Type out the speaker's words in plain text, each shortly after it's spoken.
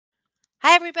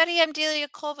Hi, everybody. I'm Delia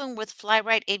Colvin with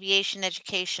Fly-Rite Aviation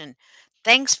Education.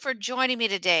 Thanks for joining me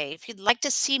today. If you'd like to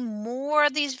see more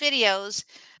of these videos,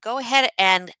 go ahead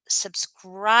and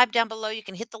subscribe down below. You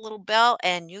can hit the little bell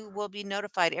and you will be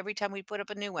notified every time we put up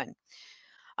a new one.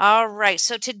 All right.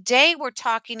 So today we're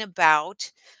talking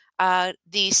about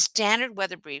the standard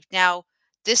weather brief. Now,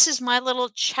 this is my little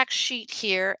check sheet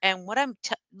here, and what I'm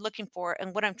looking for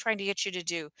and what I'm trying to get you to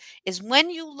do is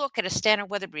when you look at a standard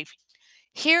weather brief,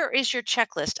 here is your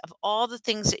checklist of all the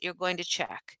things that you're going to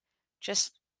check.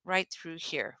 Just right through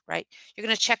here, right? You're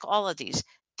going to check all of these.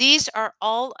 These are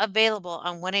all available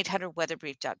on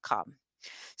 1-800-weatherbrief.com.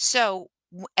 So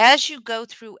as you go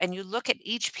through and you look at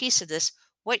each piece of this,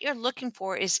 what you're looking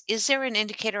for is there an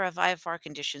indicator of IFR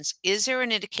conditions? Is there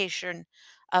an indication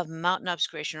of mountain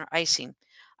obscuration or icing?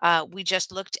 We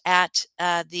just looked at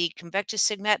the convective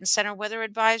SIGMET and center weather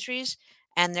advisories,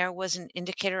 and there was an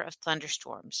indicator of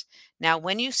thunderstorms. Now,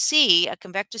 when you see a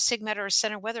convective SIGMET or a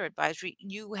center weather advisory,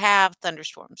 you have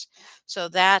thunderstorms. So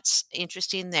that's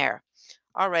interesting there.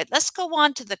 All right, let's go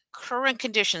on to the current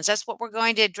conditions. That's what we're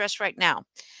going to address right now.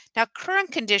 Now,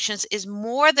 current conditions is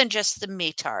more than just the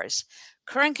METARs.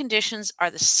 Current conditions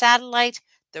are the satellite,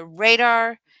 the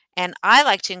radar, and I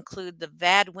like to include the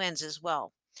VAD winds as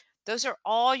well. Those are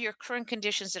all your current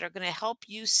conditions that are going to help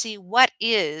you see what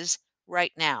is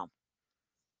right now.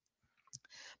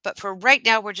 But for right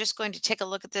now, we're just going to take a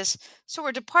look at this. So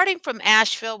we're departing from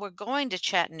Asheville. We're going to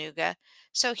Chattanooga.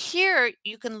 So here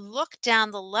you can look down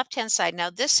the left-hand side.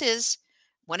 Now this is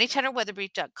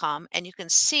 1-800-weatherbrief.com, and you can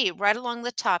see right along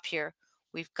the top here,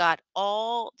 we've got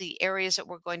all the areas that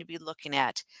we're going to be looking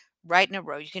at right in a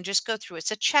row. You can just go through.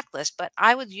 It's a checklist, but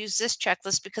I would use this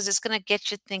checklist because it's going to get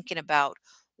you thinking about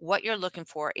what you're looking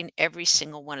for in every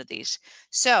single one of these.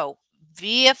 So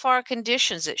VFR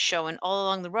conditions that's showing all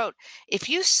along the road. If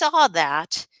you saw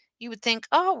that, you would think,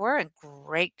 oh, we're in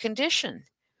great condition.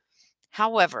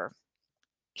 However,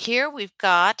 here we've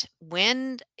got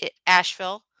wind at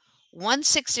Asheville,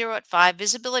 160 at 5,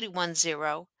 visibility 10,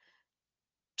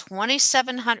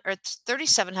 2,700 or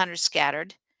 3,700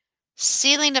 scattered,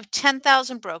 ceiling of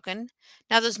 10,000 broken.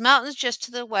 Now, those mountains just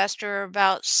to the west are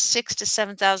about 6,000 to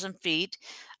 7,000 feet.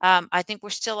 I think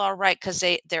we're still all right because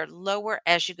they're lower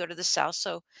as you go to the south.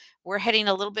 So we're heading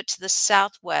a little bit to the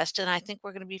southwest, and I think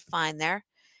we're going to be fine there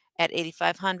at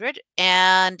 8,500.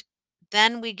 And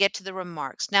then we get to the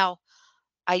remarks. Now,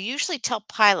 I usually tell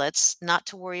pilots not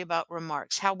to worry about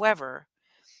remarks. However,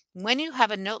 when you have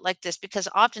a note like this, because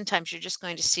oftentimes you're just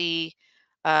going to see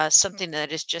something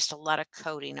that is just a lot of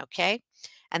coding, okay?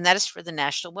 And that is for the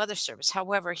National Weather Service.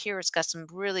 However, here it's got some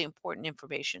really important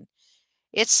information.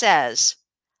 It says,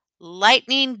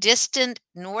 lightning distant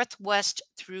northwest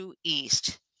through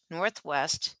east.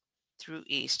 Northwest through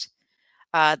east.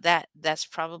 That's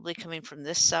probably coming from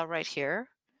this cell right here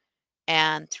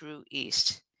and through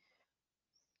east.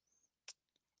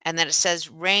 And then it says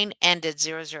rain ended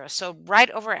 00. So right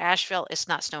over Asheville, it's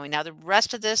not snowing. Now the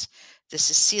rest of this is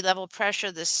sea level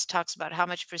pressure. This talks about how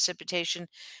much precipitation.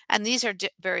 And these are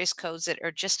various codes that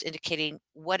are just indicating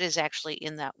what is actually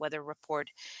in that weather report.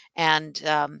 And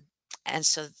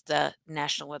so the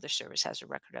National Weather Service has a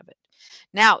record of it.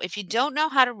 Now, if you don't know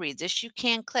how to read this, you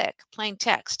can click plain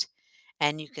text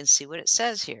and you can see what it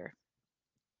says here,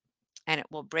 and it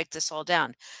will break this all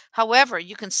down. However,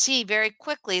 you can see very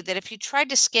quickly that if you tried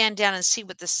to scan down and see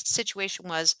what the situation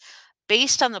was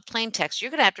based on the plain text,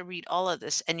 you're going to have to read all of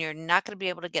this, and you're not going to be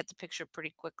able to get the picture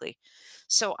pretty quickly.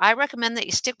 So I recommend that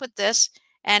you stick with this.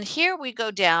 And here we go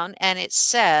down, and it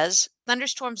says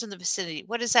thunderstorms in the vicinity.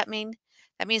 What does that mean?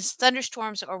 That means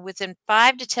thunderstorms are within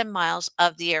 5 to 10 miles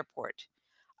of the airport.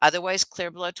 Otherwise,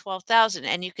 clear below 12,000.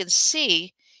 And you can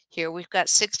see here we've got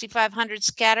 6,500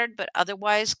 scattered, but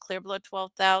otherwise clear below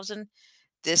 12,000.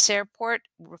 This airport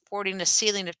reporting a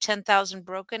ceiling of 10,000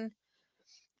 broken,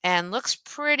 and looks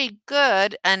pretty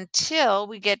good until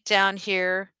we get down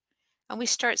here and we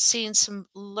start seeing some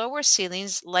lower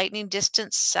ceilings, lightning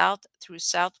distance south through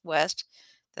southwest.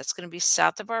 That's going to be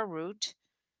south of our route.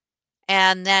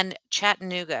 And then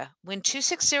Chattanooga, wind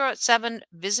 260 at 7,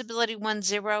 visibility 10,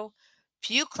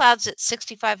 few clouds at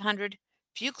 6,500,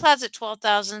 few clouds at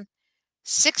 12,000,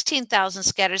 16,000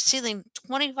 scattered, ceiling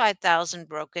 25,000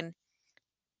 broken,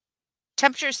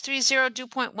 temperatures 30, dew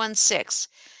point 16.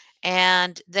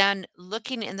 And then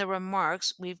looking in the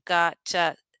remarks, we've got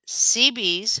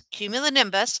CBs,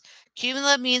 cumulonimbus.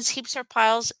 Cumula means heaps or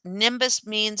piles. Nimbus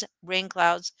means rain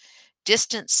clouds.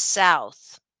 Distance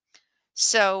south.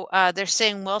 So they're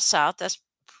saying well south. That's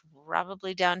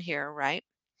probably down here, right?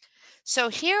 So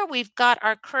here we've got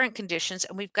our current conditions,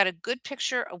 and we've got a good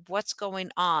picture of what's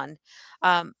going on.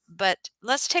 But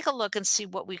let's take a look and see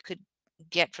what we could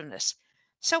get from this?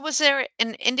 So was there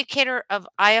an indicator of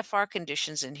IFR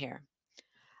conditions in here?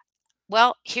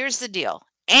 Well, here's the deal.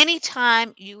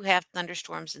 Anytime you have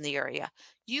thunderstorms in the area,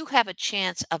 you have a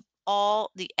chance of all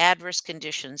the adverse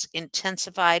conditions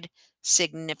intensified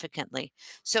significantly.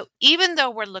 So even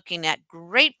though we're looking at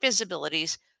great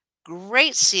visibilities,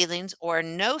 great ceilings, or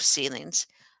no ceilings,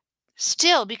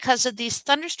 still because of these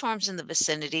thunderstorms in the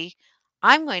vicinity,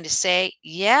 I'm going to say,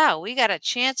 yeah, we got a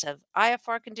chance of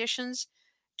IFR conditions.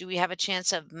 Do we have a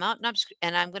chance of mountain ups?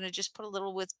 And I'm going to just put a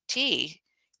little with T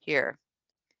here.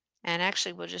 And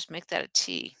actually, we'll just make that a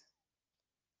T.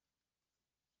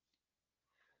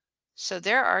 So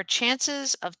there are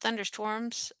chances of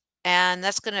thunderstorms, and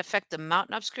that's going to affect the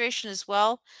mountain obscuration as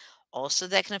well. Also,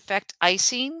 that can affect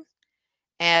icing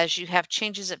as you have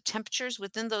changes of temperatures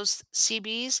within those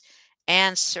CBs,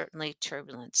 and certainly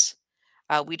turbulence.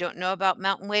 We don't know about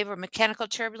mountain wave or mechanical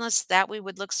turbulence. That we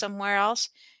would look somewhere else.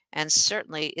 And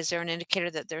certainly, is there an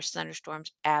indicator that there's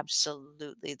thunderstorms?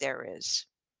 Absolutely, there is.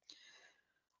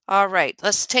 All right,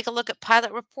 let's take a look at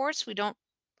pilot reports. We don't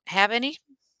have any.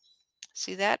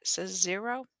 See that? It says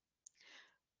 0.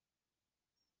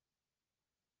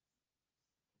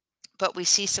 But we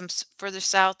see some further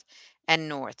south and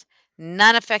north,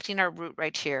 none affecting our route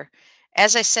right here.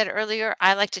 As I said earlier,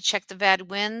 I like to check the VAD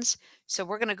winds, so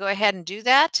we're going to go ahead and do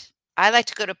that. I like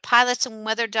to go to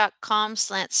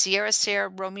pilotsandweather.com/Sierra Sierra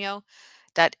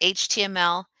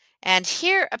Romeo.html, and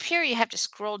here up here you have to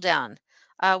scroll down.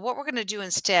 What we're going to do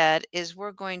instead is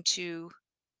we're going to,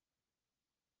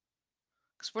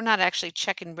 because we're not actually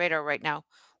checking radar right now.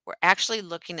 We're actually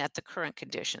looking at the current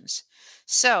conditions.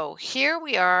 So here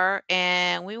we are,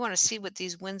 and we want to see what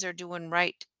these winds are doing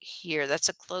right here. That's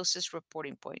the closest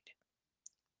reporting point.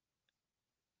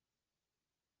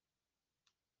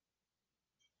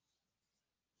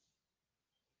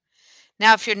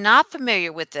 Now, if you're not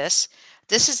familiar with this,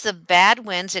 this is the VAD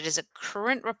winds. It is a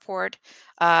current report.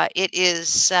 It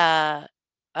is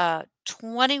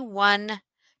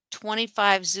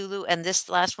 2125 Zulu, and this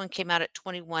last one came out at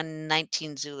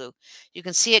 2119 Zulu. You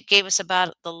can see it gave us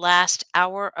about the last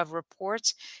hour of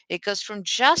reports. It goes from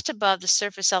just above the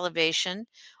surface elevation,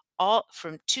 all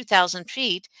from 2,000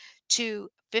 feet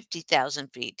to 50,000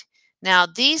 feet. Now,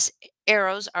 these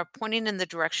arrows are pointing in the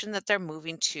direction that they're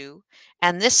moving to,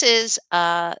 and this is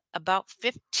about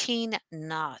 15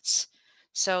 knots.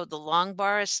 So the long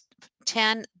bar is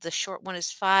 10, the short one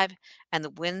is 5, and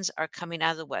the winds are coming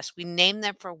out of the west. We name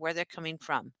them for where they're coming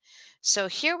from. So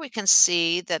here we can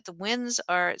see that the winds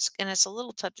are, and it's a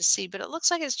little tough to see, but it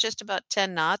looks like it's just about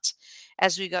 10 knots.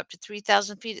 As we go up to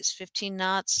 3,000 feet, it's 15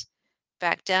 knots.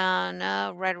 Back down,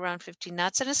 right around 15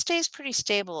 knots, and it stays pretty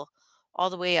stable all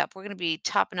the way up. We're going to be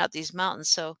topping out these mountains.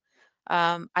 So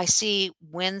I see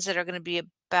winds that are going to be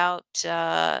about,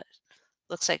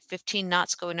 looks like 15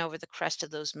 knots going over the crest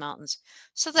of those mountains.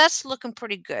 So that's looking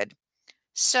pretty good.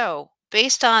 So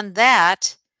based on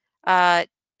that, uh,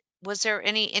 was there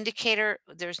any indicator?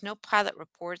 There's no pilot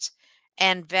reports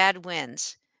and VAD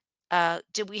winds.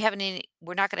 Did we have any?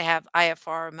 We're not going to have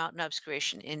IFR mountain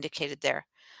obscuration indicated there,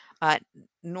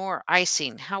 nor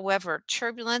icing. However,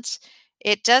 turbulence,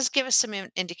 it does give us some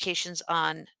indications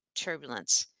on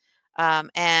turbulence.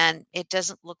 And it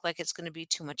doesn't look like it's going to be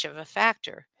too much of a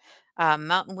factor.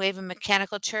 Mountain wave and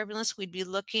mechanical turbulence, we'd be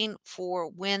looking for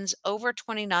winds over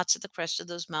 20 knots at the crest of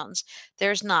those mountains.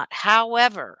 There's not.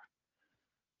 However,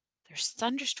 there's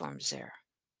thunderstorms there.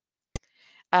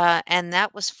 And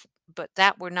that was, but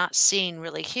that we're not seeing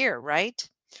really here, right?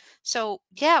 So,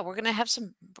 yeah, we're going to have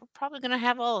some, we're probably going to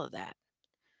have all of that.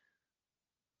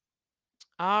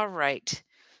 All right.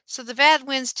 So the VAD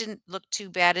winds didn't look too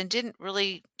bad and didn't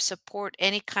really support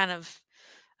any kind of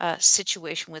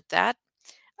situation with that.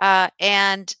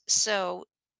 And so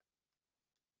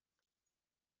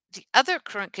the other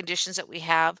current conditions that we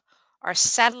have are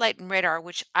satellite and radar,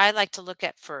 which I like to look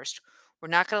at first. We're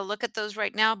not going to look at those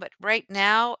right now, but right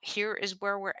now, here is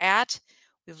where we're at.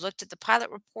 We've looked at the pilot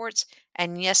reports,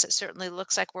 and yes, it certainly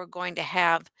looks like we're going to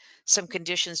have some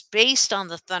conditions based on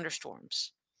the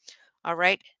thunderstorms. All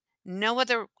right. No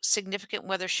other significant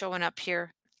weather showing up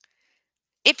here.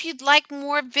 If you'd like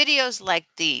more videos like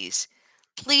these,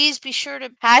 please be sure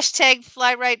to hashtag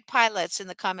flyritepilots in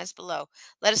the comments below.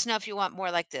 Let us know if you want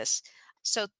more like this.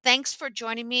 So thanks for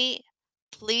joining me.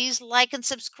 Please like and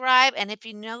subscribe. And if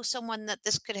you know someone that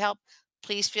this could help,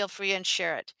 please feel free and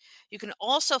share it. You can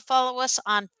also follow us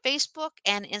on Facebook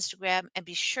and Instagram, and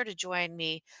be sure to join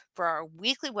me for our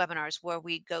weekly webinars where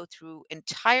we go through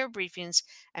entire briefings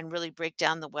and really break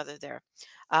down the weather there.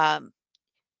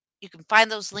 You can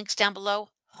find those links down below.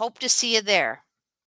 Hope to see you there.